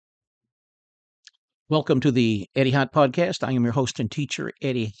Welcome to the Eddie Hyatt Podcast. I am your host and teacher,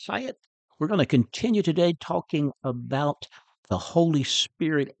 Eddie Hyatt. We're going to continue today talking about the Holy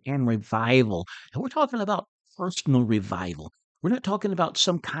Spirit and revival. And we're talking about personal revival. We're not talking about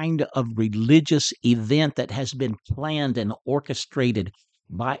some kind of religious event that has been planned and orchestrated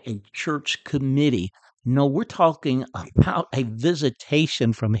by a church committee. No, we're talking about a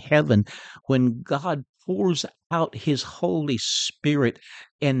visitation from heaven when God pours out his Holy Spirit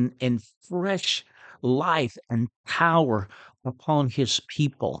and fresh life and power upon his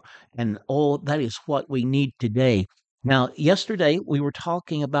people. And oh, that is what we need today. Now, yesterday we were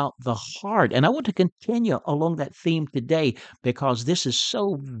talking about the heart, and I want to continue along that theme today because this is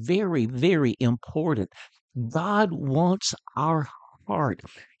so very, very important. God wants our heart.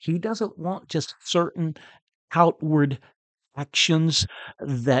 He doesn't want just certain outward actions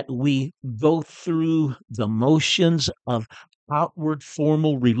that we go through the motions of outward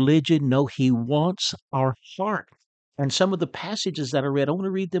formal religion. No, he wants our heart. And some of the passages that I read, I want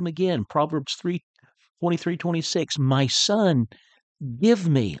to read them again. Proverbs 3:23-26. My son, give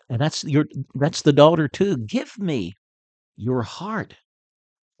me, and that's the daughter too. Give me your heart.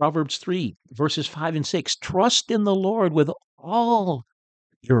 Proverbs 3, verses 5 and 6. Trust in the Lord with all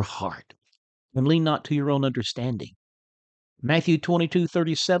your heart and lean not to your own understanding. Matthew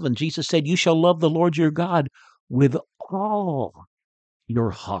 22:37, Jesus said, you shall love the Lord your God with all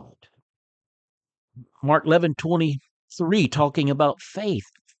your heart. Mark 11:23, talking about faith,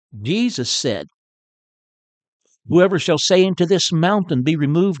 Jesus said, whoever shall say unto this mountain, be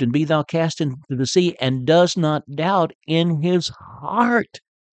removed and be thou cast into the sea, and does not doubt in his heart.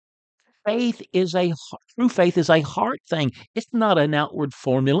 True faith is a heart thing. It's not an outward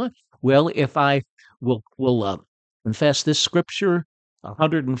formula. Well, if I will confess this scripture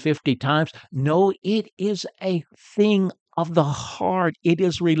 150 times, no, it is a thing of the heart. It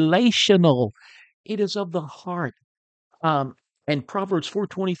is relational. It is of the heart. Um, and Proverbs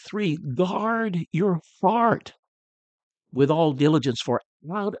 4:23, guard your heart with all diligence, for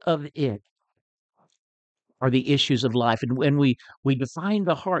out of it are the issues of life. And when we define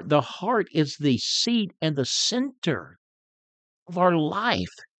the heart is the seat and the center of our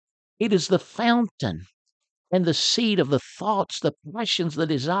life. It is the fountain and the seat of the thoughts, the passions, the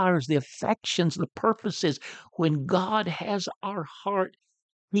desires, the affections, the purposes. When God has our heart,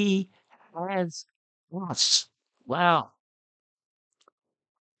 he has us. Wow.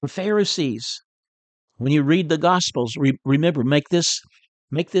 The Pharisees, when you read the Gospels, remember, make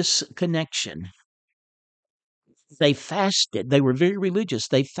this connection. They fasted. They were very religious.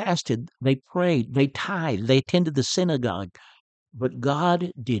 They fasted. They prayed. They tithed. They attended the synagogue. But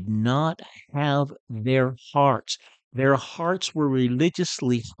God did not have their hearts. Their hearts were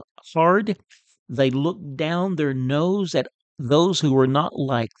religiously hard. They looked down their nose at those who were not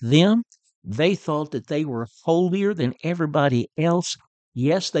like them. They thought that they were holier than everybody else.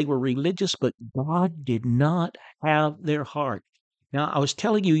 Yes, they were religious, but God did not have their heart. Now, I was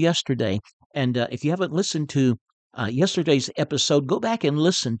telling you yesterday, and if you haven't listened to yesterday's episode, go back and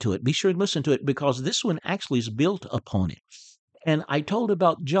listen to it. Be sure and listen to it because this one actually is built upon it. And I told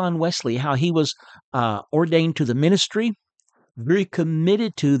about John Wesley, how he was ordained to the ministry, very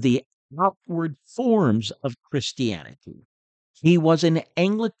committed to the outward forms of Christianity. He was an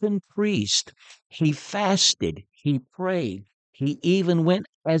Anglican priest. He fasted. He prayed. He even went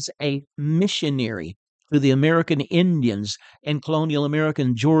as a missionary to the American Indians in Colonial America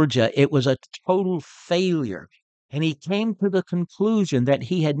in Georgia. It was a total failure. And he came to the conclusion that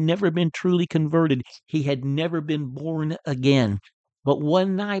he had never been truly converted. He had never been born again. But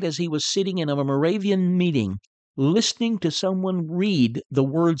one night, as he was sitting in a Moravian meeting, listening to someone read the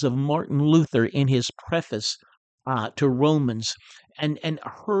words of Martin Luther in his preface to Romans, and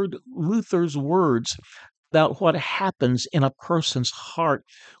heard Luther's words about what happens in a person's heart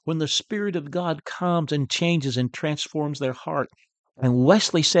when the Spirit of God comes and changes and transforms their heart. And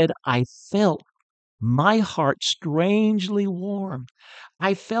Wesley said, I felt my heart strangely warm.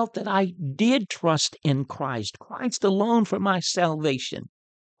 I felt that I did trust in Christ, Christ alone for my salvation.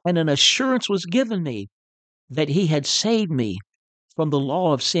 And an assurance was given me that he had saved me from the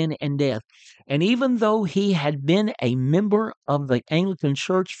law of sin and death. And even though he had been a member of the Anglican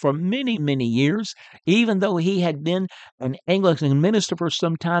Church for many, many years, even though he had been an Anglican minister for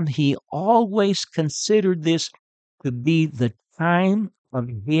some time, he always considered this to be the time of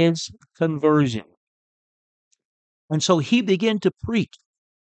his conversion. And so he began to preach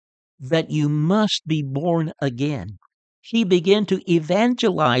that you must be born again. He began to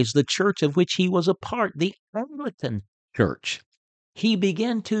evangelize the church of which he was a part, the Anglican Church. He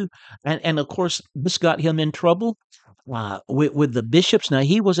began to, and of course, this got him in trouble. with the bishops. Now,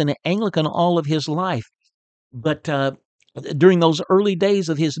 he was an Anglican all of his life, but during those early days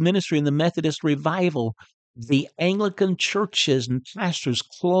of his ministry in the Methodist revival, the Anglican churches and pastors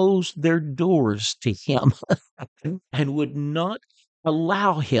closed their doors to him and would not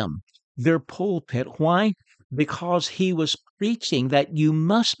allow him their pulpit. Why? Because he was preaching that you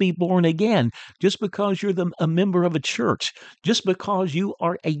must be born again. Just because you're a member of a church, just because you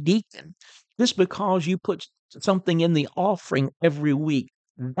are a deacon, just because you put something in the offering every week,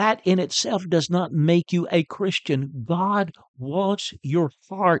 that in itself does not make you a Christian. God wants your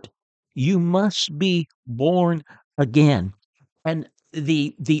heart. You must be born again. And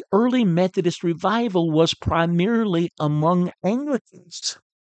the early Methodist revival was primarily among Anglicans.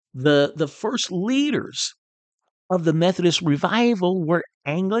 The first leaders of the Methodist revival were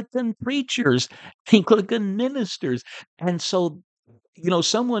Anglican preachers, Anglican ministers. And so,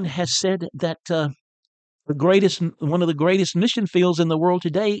 someone has said that one of the greatest mission fields in the world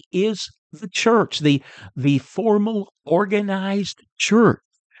today is the church, the formal, organized church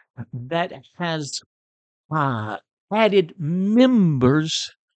that has uh, added members,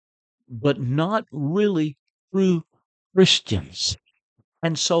 but not really true Christians.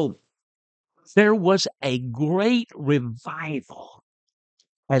 And so there was a great revival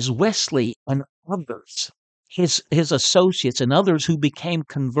as Wesley and others, his associates and others who became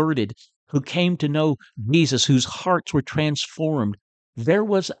converted, who came to know Jesus, whose hearts were transformed. There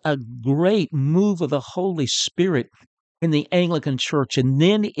was a great move of the Holy Spirit in the Anglican church, and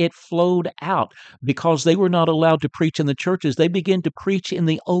then it flowed out because they were not allowed to preach in the churches. They began to preach in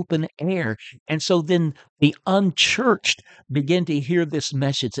the open air. And so then the unchurched began to hear this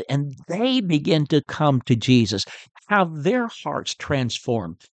message and they began to come to Jesus, have their hearts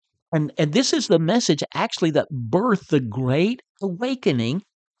transformed. And this is the message actually that birthed the Great Awakening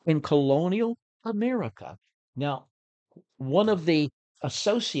in colonial America. Now, one of the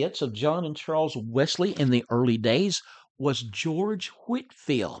associates of John and Charles Wesley in the early days was George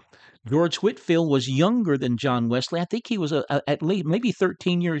Whitefield. George Whitefield was younger than John Wesley. I think he was at least maybe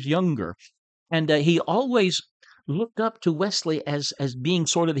 13 years younger. And he always looked up to Wesley as being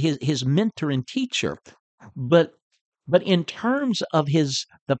sort of his mentor and teacher. But but in terms of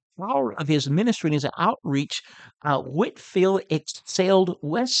the power of his ministry and his outreach, Whitefield excelled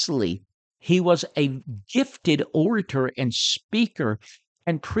Wesley. He was a gifted orator and speaker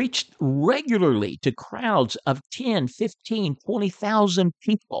and preached regularly to crowds of 10, 15, 20,000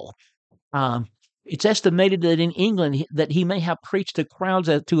 people. Um, it's estimated that in England that he may have preached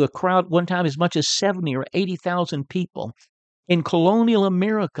to a crowd one time as much as 70 or 80,000 people. In colonial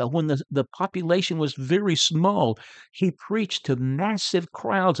America, when the population was very small, he preached to massive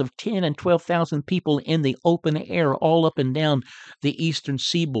crowds of 10 and 12,000 people in the open air all up and down the eastern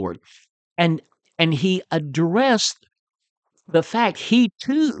seaboard. And and he addressed the fact he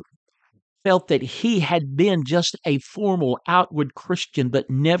too felt that he had been just a formal outward Christian, but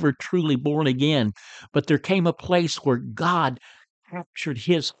never truly born again. But there came a place where God captured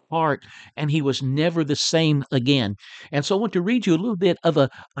his heart and he was never the same again. And so I want to read you a little bit of a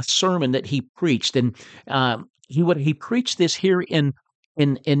sermon that he preached. And he preached this here in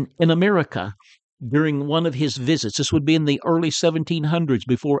America during one of his visits. This would be in the early 1700s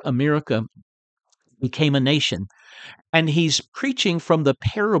before America became a nation. And he's preaching from the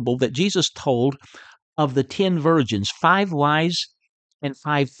parable that Jesus told of the 10 virgins, 5 wise and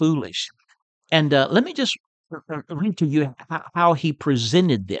 5 foolish. And let me just read to you how he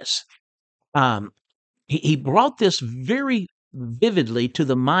presented this. Um, he brought this very vividly to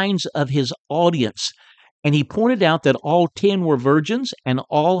the minds of his audience. And he pointed out that all 10 were virgins and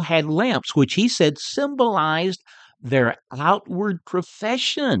all had lamps, which he said symbolized their outward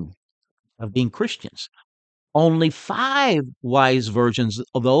profession of being Christians. Only 5 wise virgins,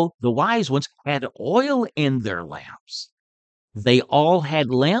 although the wise ones had oil in their lamps. They all had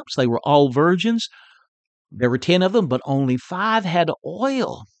lamps. They were all virgins. There were 10 of them, but only 5 had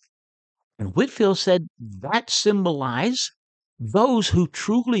oil. And Whitefield said that symbolized those who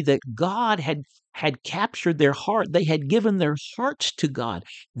truly that God had captured their heart. They had given their hearts to God.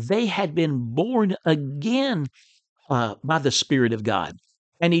 They had been born again by the Spirit of God.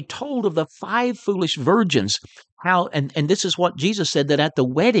 And he told of the 5 foolish virgins, how, and this is what Jesus said, that at the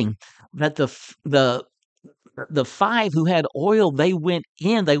wedding, that the 5 who had oil, they went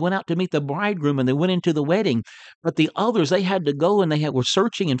out to meet the bridegroom and they went into the wedding. But the others, they had to go and were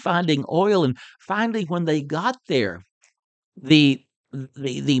searching and finding oil. And finally, when they got there, the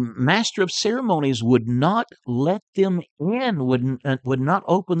master of ceremonies would not let them in, would not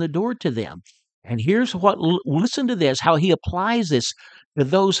open the door to them. And here's listen to this, how he applies this to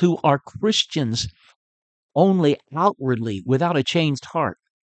those who are Christians only outwardly, without a changed heart.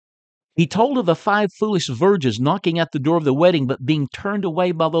 He told of the 5 foolish virgins knocking at the door of the wedding, but being turned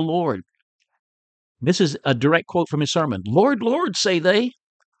away by the Lord. This is a direct quote from his sermon. Lord, Lord, say they,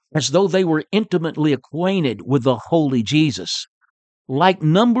 as though they were intimately acquainted with the holy Jesus. Like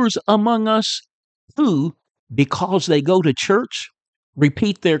numbers among us who, because they go to church,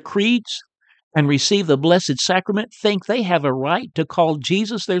 repeat their creeds, and receive the Blessed Sacrament, think they have a right to call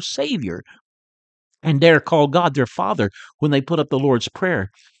Jesus their Savior and dare call God their Father when they put up the Lord's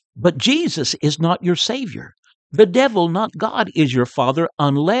Prayer. But Jesus is not your Savior. The devil, not God, is your Father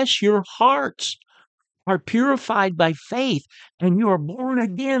unless your hearts are purified by faith and you are born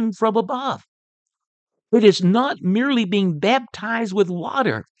again from above. It is not merely being baptized with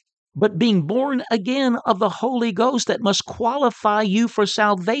water, but being born again of the Holy Ghost that must qualify you for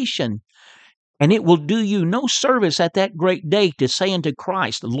salvation. And it will do you no service at that great day to say unto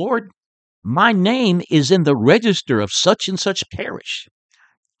Christ, Lord, my name is in the register of such and such parish.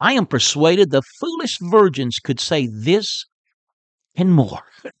 I am persuaded the foolish virgins could say this and more.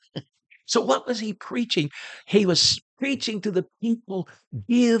 So what was he preaching? He was preaching to the people,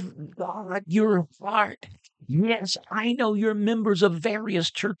 give God your heart. Yes, I know you're members of various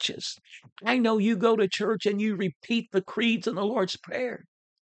churches. I know you go to church and you repeat the creeds and the Lord's Prayer.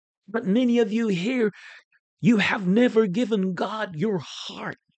 But many of you here, you have never given God your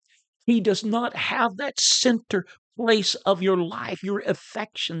heart. He does not have that center place of your life, your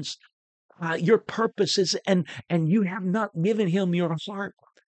affections, your purposes, and you have not given him your heart.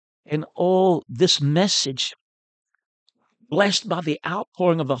 And all this message, blessed by the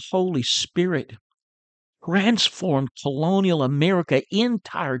outpouring of the Holy Spirit, transformed colonial America,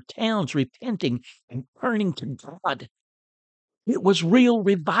 entire towns repenting and turning to God. It was real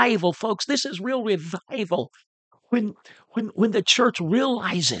revival, folks. This is real revival. When the church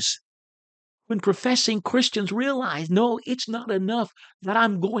realizes, when professing Christians realize, no, it's not enough that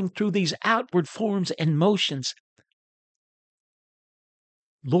I'm going through these outward forms and motions.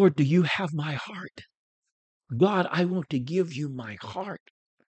 Lord, do you have my heart? God, I want to give you my heart.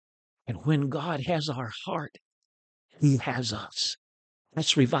 And when God has our heart, he has us.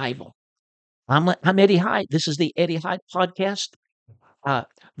 That's revival. I'm Eddie Hyatt. This is the Eddie Hyatt podcast. Uh,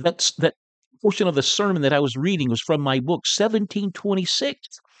 that portion of the sermon that I was reading was from my book, 1726,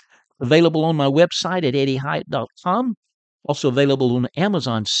 available on my website at eddiehyatt.com. Also available on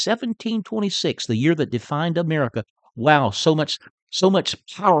Amazon, 1726, the year that defined America. Wow, so much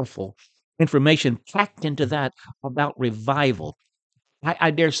powerful information packed into that about revival.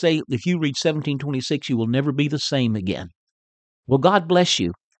 I dare say if you read 1726, you will never be the same again. Well, God bless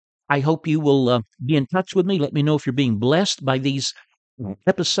you. I hope you will be in touch with me. Let me know if you're being blessed by these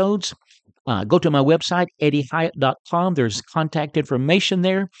episodes. Go to my website, eddiehyatt.com. There's contact information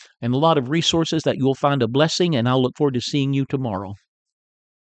there and a lot of resources that you'll find a blessing, and I'll look forward to seeing you tomorrow.